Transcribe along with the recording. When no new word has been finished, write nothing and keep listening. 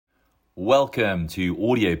Welcome to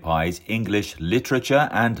Ep.5's English Literature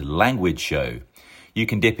and Language Show. You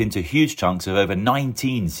can dip into huge chunks of over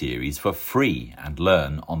 19 series for free and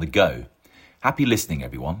learn on the go. Happy listening,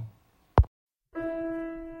 everyone.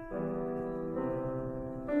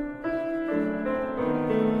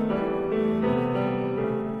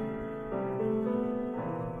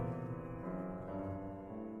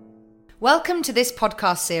 Welcome to this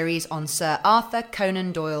podcast series on Sir Arthur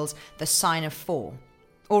Conan Doyle's The Sign of Four.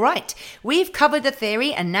 All right, we've covered the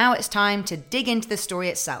theory and now it's time to dig into the story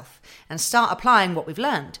itself and start applying what we've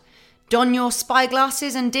learned. Don your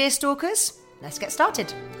spyglasses and deer stalkers. Let's get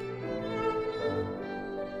started.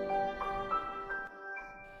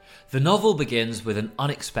 The novel begins with an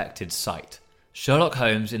unexpected sight. Sherlock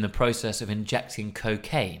Holmes in the process of injecting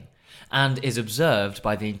cocaine and is observed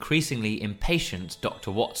by the increasingly impatient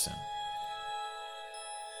Dr. Watson.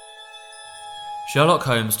 Sherlock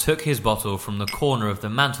Holmes took his bottle from the corner of the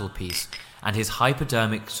mantelpiece and his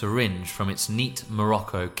hypodermic syringe from its neat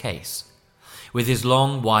Morocco case. With his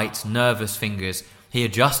long, white, nervous fingers, he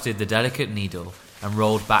adjusted the delicate needle and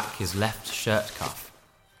rolled back his left shirt cuff.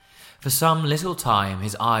 For some little time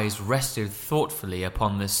his eyes rested thoughtfully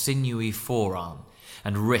upon the sinewy forearm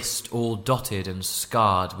and wrist all dotted and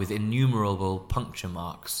scarred with innumerable puncture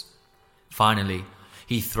marks. Finally,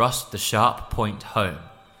 he thrust the sharp point home,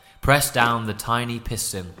 pressed down the tiny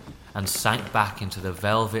piston, and sank back into the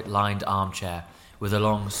velvet-lined armchair with a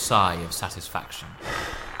long sigh of satisfaction.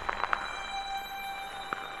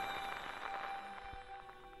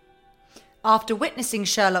 After witnessing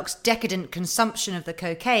Sherlock's decadent consumption of the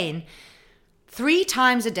cocaine 3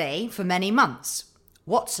 times a day for many months,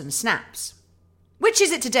 Watson snaps. "Which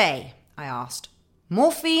is it today?" I asked.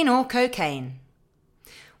 "Morphine or cocaine?"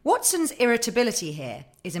 Watson's irritability here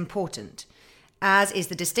is important, as is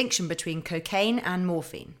the distinction between cocaine and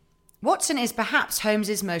morphine. Watson is perhaps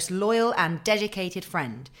Holmes's most loyal and dedicated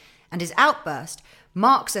friend, and his outburst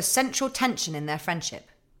marks a central tension in their friendship.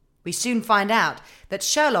 We soon find out that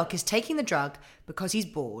Sherlock is taking the drug because he's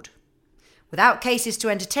bored. Without cases to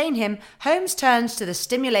entertain him, Holmes turns to the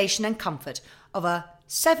stimulation and comfort of a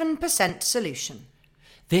 7% solution.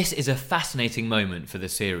 This is a fascinating moment for the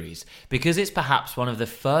series because it's perhaps one of the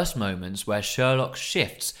first moments where Sherlock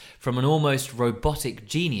shifts from an almost robotic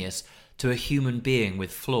genius to a human being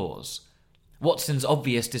with flaws. Watson's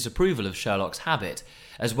obvious disapproval of Sherlock's habit,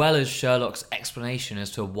 as well as Sherlock's explanation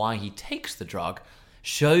as to why he takes the drug,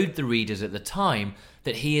 showed the readers at the time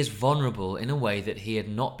that he is vulnerable in a way that he had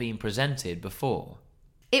not been presented before.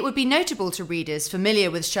 It would be notable to readers familiar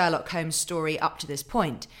with Sherlock Holmes' story up to this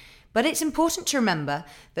point, but it's important to remember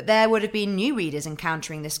that there would have been new readers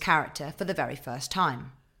encountering this character for the very first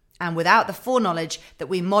time, and without the foreknowledge that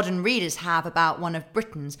we modern readers have about one of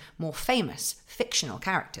Britain's more famous fictional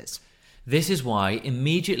characters. This is why,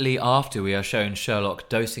 immediately after we are shown Sherlock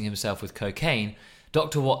dosing himself with cocaine,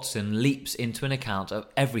 Dr. Watson leaps into an account of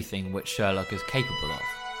everything which Sherlock is capable of.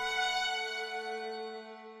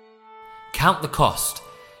 Count the cost.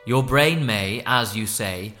 Your brain may, as you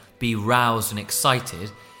say, be roused and excited,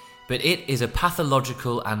 but it is a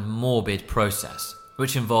pathological and morbid process,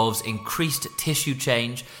 which involves increased tissue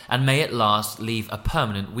change and may at last leave a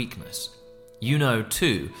permanent weakness. You know,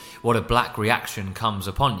 too, what a black reaction comes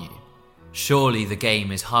upon you. Surely the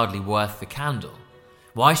game is hardly worth the candle.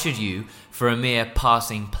 Why should you, for a mere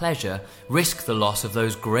passing pleasure, risk the loss of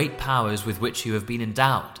those great powers with which you have been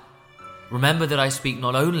endowed? Remember that I speak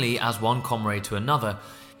not only as one comrade to another,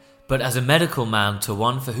 but as a medical man to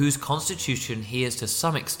one for whose constitution he is to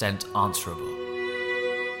some extent answerable.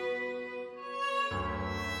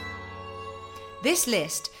 This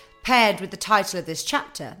list, paired with the title of this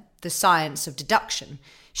chapter, The Science of Deduction,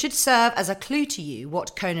 should serve as a clue to you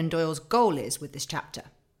what Conan Doyle's goal is with this chapter.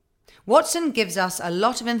 Watson gives us a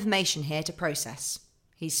lot of information here to process.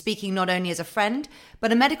 He's speaking not only as a friend,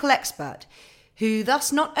 but a medical expert, who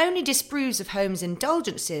thus not only disapproves of Holmes'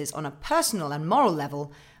 indulgences on a personal and moral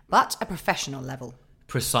level, but a professional level.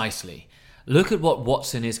 Precisely. Look at what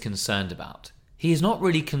Watson is concerned about. He is not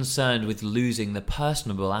really concerned with losing the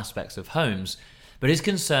personable aspects of Holmes, but is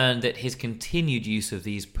concerned that his continued use of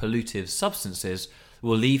these pollutive substances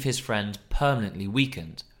will leave his friend permanently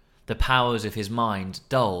weakened, the powers of his mind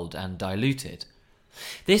dulled and diluted.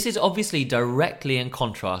 This is obviously directly in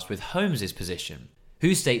contrast with Holmes's position,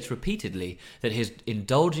 who states repeatedly that his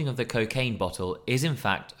indulging of the cocaine bottle is in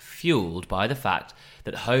fact fueled by the fact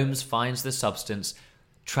that Holmes finds the substance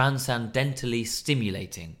transcendentally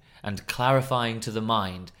stimulating and clarifying to the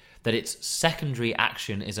mind that its secondary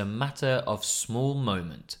action is a matter of small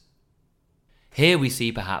moment. Here we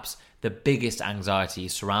see perhaps the biggest anxiety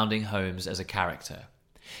surrounding Holmes as a character.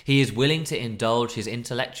 He is willing to indulge his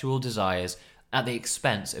intellectual desires at the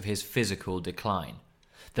expense of his physical decline.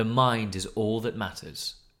 The mind is all that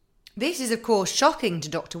matters. This is, of course, shocking to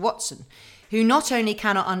Dr. Watson, who not only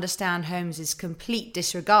cannot understand Holmes's complete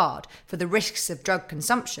disregard for the risks of drug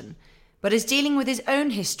consumption, but is dealing with his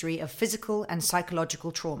own history of physical and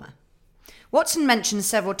psychological trauma. Watson mentions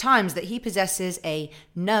several times that he possesses a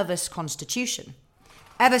nervous constitution,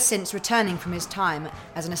 ever since returning from his time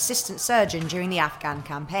as an assistant surgeon during the Afghan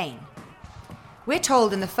campaign. We're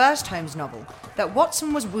told in the first Holmes novel that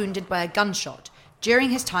Watson was wounded by a gunshot during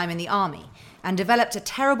his time in the army and developed a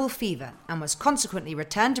terrible fever and was consequently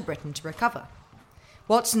returned to Britain to recover.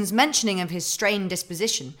 Watson's mentioning of his strained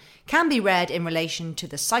disposition can be read in relation to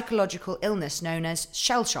the psychological illness known as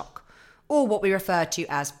shell shock, or what we refer to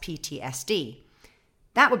as PTSD.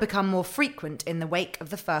 That would become more frequent in the wake of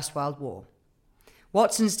the First World War.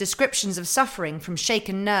 Watson's descriptions of suffering from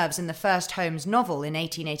shaken nerves in the first Holmes novel in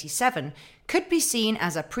 1887 could be seen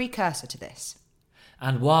as a precursor to this.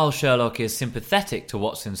 And while Sherlock is sympathetic to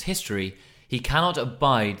Watson's history, he cannot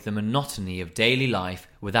abide the monotony of daily life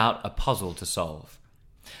without a puzzle to solve.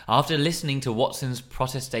 After listening to Watson's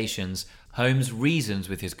protestations, Holmes reasons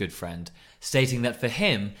with his good friend, stating that for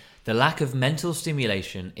him, the lack of mental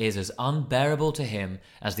stimulation is as unbearable to him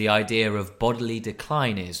as the idea of bodily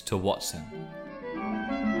decline is to Watson.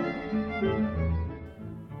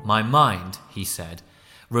 My mind, he said,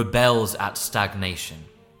 rebels at stagnation.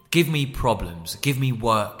 Give me problems, give me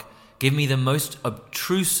work, give me the most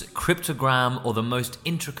abstruse cryptogram or the most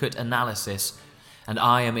intricate analysis, and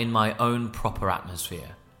I am in my own proper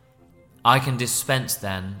atmosphere. I can dispense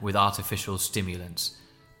then with artificial stimulants,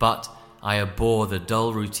 but I abhor the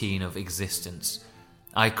dull routine of existence.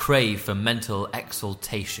 I crave for mental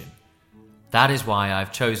exaltation. That is why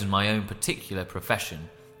I've chosen my own particular profession,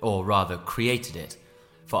 or rather created it,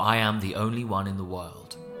 for I am the only one in the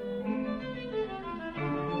world.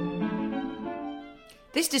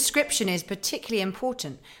 This description is particularly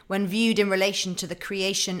important when viewed in relation to the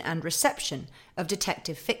creation and reception of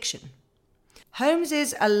detective fiction.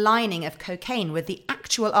 Holmes's aligning of cocaine with the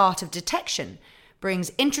actual art of detection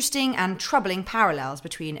brings interesting and troubling parallels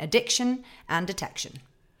between addiction and detection.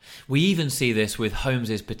 We even see this with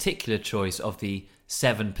Holmes's particular choice of the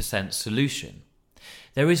 7% solution.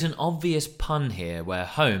 There is an obvious pun here where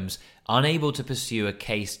Holmes, unable to pursue a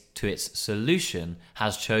case to its solution,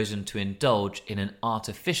 has chosen to indulge in an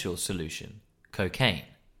artificial solution, cocaine.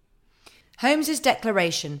 Holmes's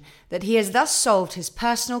declaration that he has thus solved his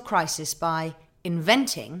personal crisis by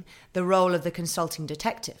inventing the role of the consulting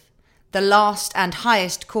detective, the last and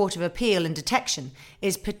highest court of appeal in detection,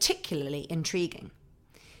 is particularly intriguing.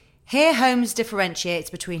 Here Holmes differentiates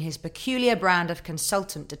between his peculiar brand of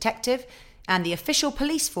consultant detective and the official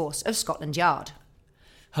police force of Scotland Yard.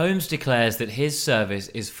 Holmes declares that his service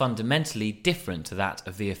is fundamentally different to that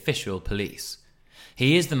of the official police.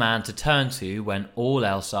 He is the man to turn to when all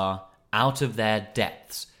else are out of their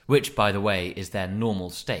depths, which, by the way, is their normal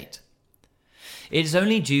state. It is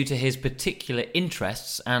only due to his particular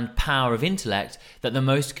interests and power of intellect that the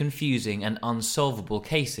most confusing and unsolvable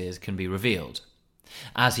cases can be revealed.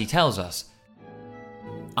 As he tells us,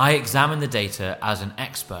 I examine the data as an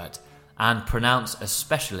expert and pronounce a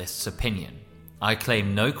specialist's opinion. I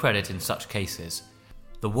claim no credit in such cases.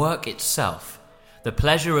 The work itself, the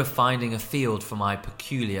pleasure of finding a field for my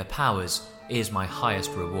peculiar powers, is my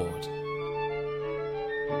highest reward.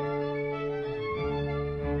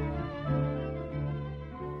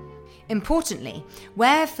 Importantly,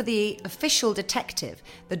 where for the official detective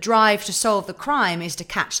the drive to solve the crime is to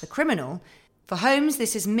catch the criminal, for Holmes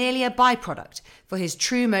this is merely a byproduct for his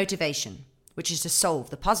true motivation, which is to solve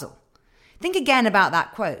the puzzle. Think again about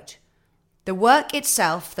that quote. The work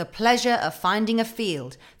itself, the pleasure of finding a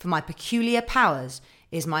field for my peculiar powers,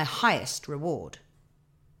 is my highest reward.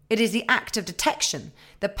 It is the act of detection,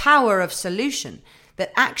 the power of solution,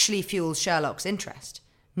 that actually fuels Sherlock's interest,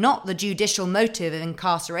 not the judicial motive of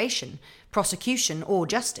incarceration, prosecution, or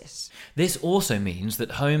justice. This also means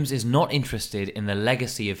that Holmes is not interested in the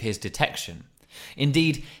legacy of his detection.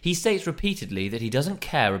 Indeed, he states repeatedly that he doesn't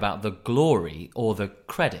care about the glory or the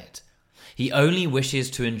credit. He only wishes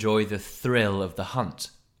to enjoy the thrill of the hunt,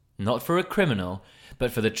 not for a criminal,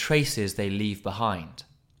 but for the traces they leave behind.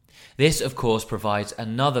 This, of course, provides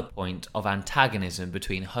another point of antagonism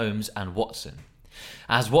between Holmes and Watson.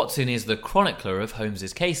 As Watson is the chronicler of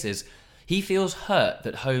Holmes's cases, he feels hurt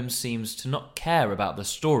that Holmes seems to not care about the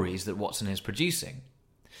stories that Watson is producing.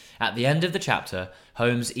 At the end of the chapter,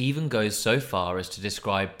 Holmes even goes so far as to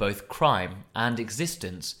describe both crime and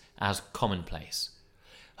existence as commonplace.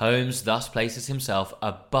 Holmes thus places himself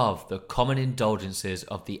above the common indulgences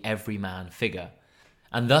of the everyman figure,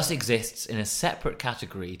 and thus exists in a separate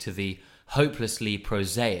category to the hopelessly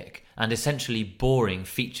prosaic and essentially boring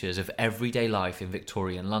features of everyday life in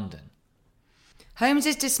Victorian London.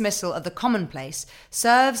 Holmes's dismissal of the commonplace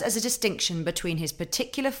serves as a distinction between his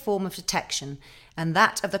particular form of detection and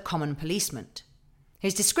that of the common policeman.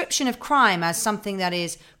 His description of crime as something that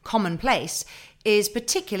is commonplace is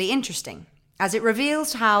particularly interesting, as it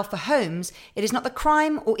reveals how, for Holmes, it is not the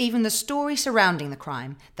crime or even the story surrounding the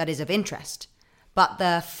crime that is of interest, but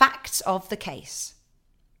the facts of the case.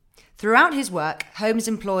 Throughout his work, Holmes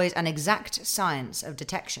employs an exact science of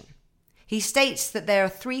detection. He states that there are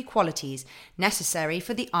 3 qualities necessary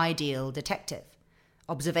for the ideal detective: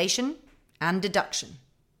 observation and deduction.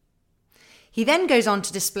 He then goes on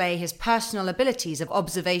to display his personal abilities of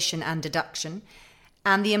observation and deduction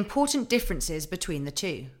and the important differences between the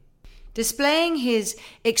two. Displaying his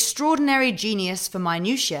extraordinary genius for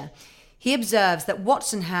minutiae, he observes that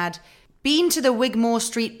Watson had been to the Wigmore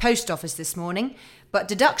Street post office this morning, but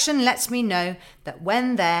deduction lets me know that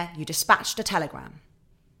when there you dispatched a telegram.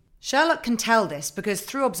 Sherlock can tell this because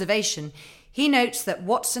through observation he notes that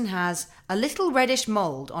Watson has a little reddish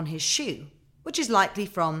mould on his shoe, which is likely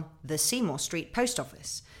from the Seymour Street post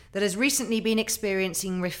office that has recently been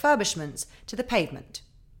experiencing refurbishments to the pavement,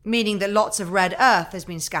 meaning that lots of red earth has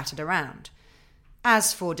been scattered around.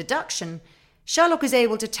 As for deduction, Sherlock is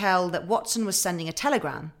able to tell that Watson was sending a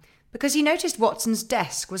telegram because he noticed Watson's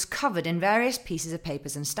desk was covered in various pieces of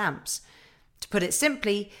papers and stamps. To put it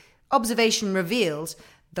simply, observation reveals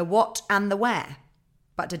the what and the where,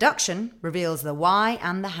 but deduction reveals the why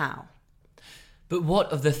and the how. But what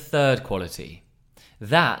of the third quality?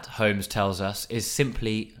 That, Holmes tells us, is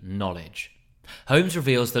simply knowledge. Holmes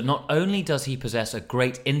reveals that not only does he possess a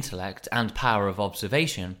great intellect and power of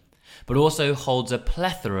observation, but also holds a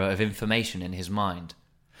plethora of information in his mind.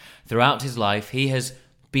 Throughout his life, he has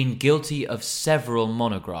been guilty of several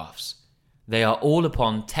monographs. They are all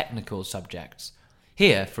upon technical subjects.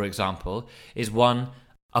 Here, for example, is one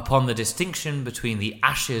upon the distinction between the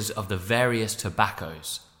ashes of the various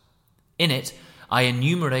tobaccos. In it, I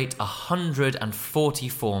enumerate 140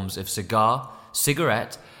 forms of cigar,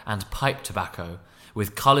 cigarette, and pipe tobacco,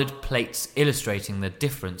 with coloured plates illustrating the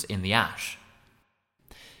difference in the ash.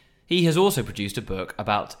 He has also produced a book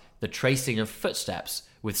about the tracing of footsteps,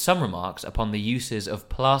 with some remarks upon the uses of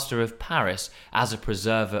plaster of Paris as a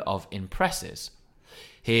preserver of impresses.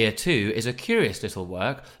 Here, too, is a curious little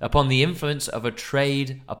work upon the influence of a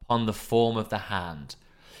trade upon the form of the hand,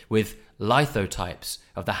 with lithotypes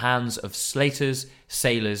of the hands of slaters,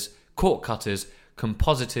 sailors, cork cutters,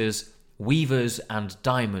 compositors, weavers, and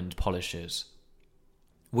diamond polishers.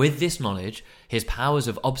 With this knowledge, his powers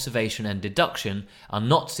of observation and deduction are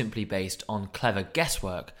not simply based on clever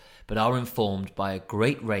guesswork, but are informed by a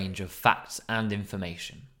great range of facts and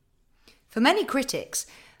information. For many critics,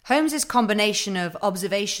 Holmes's combination of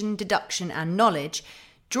observation, deduction, and knowledge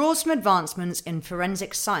draws from advancements in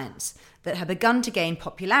forensic science that had begun to gain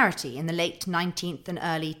popularity in the late 19th and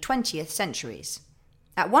early 20th centuries.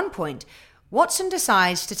 At one point, Watson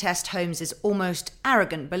decides to test Holmes's almost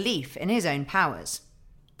arrogant belief in his own powers.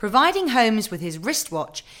 Providing Holmes with his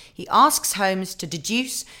wristwatch, he asks Holmes to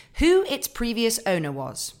deduce who its previous owner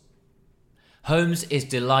was. Holmes is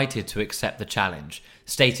delighted to accept the challenge,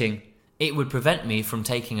 stating, "It would prevent me from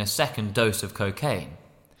taking a second dose of cocaine."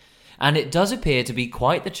 And it does appear to be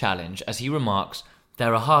quite the challenge, as he remarks,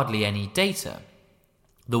 "There are hardly any data.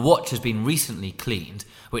 The watch has been recently cleaned,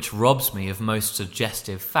 which robs me of most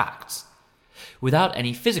suggestive facts." Without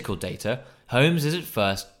any physical data, Holmes is at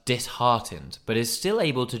first disheartened, but is still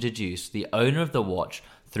able to deduce the owner of the watch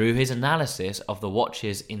through his analysis of the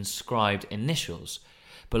watch's inscribed initials,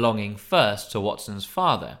 belonging first to Watson's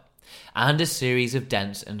father, and a series of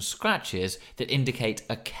dents and scratches that indicate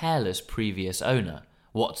a careless previous owner,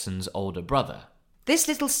 Watson's older brother. This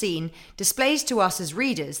little scene displays to us as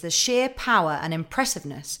readers the sheer power and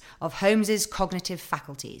impressiveness of Holmes's cognitive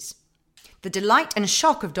faculties. The delight and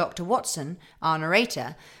shock of Dr. Watson, our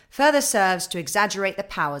narrator, further serves to exaggerate the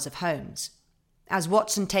powers of Holmes. As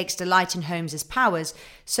Watson takes delight in Holmes's powers,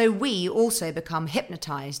 so we also become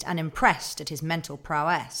hypnotized and impressed at his mental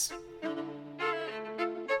prowess.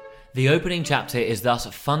 The opening chapter is thus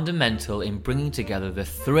fundamental in bringing together the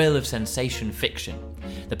thrill of sensation fiction,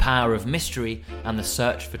 the power of mystery, and the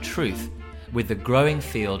search for truth, with the growing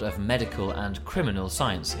field of medical and criminal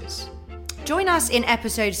sciences. Join us in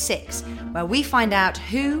episode 6, where we find out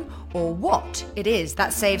who or what it is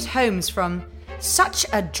that saves Holmes from such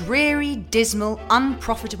a dreary, dismal,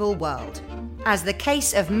 unprofitable world, as the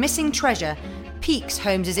case of missing treasure piques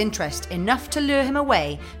Holmes's interest enough to lure him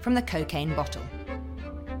away from the cocaine bottle.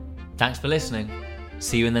 Thanks for listening.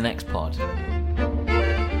 See you in the next pod.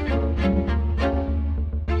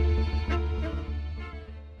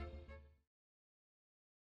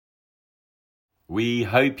 We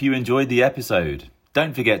hope you enjoyed the episode.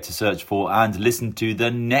 Don't forget to search for and listen to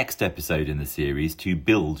the next episode in the series to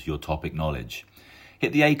build your topic knowledge.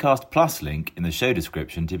 Hit the Acast Plus link in the show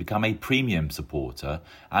description to become a premium supporter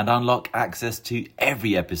and unlock access to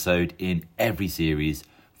every episode in every series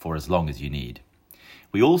for as long as you need.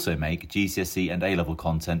 We also make GCSE and A-level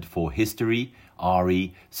content for history,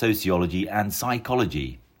 RE, sociology and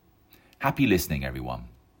psychology. Happy listening, everyone.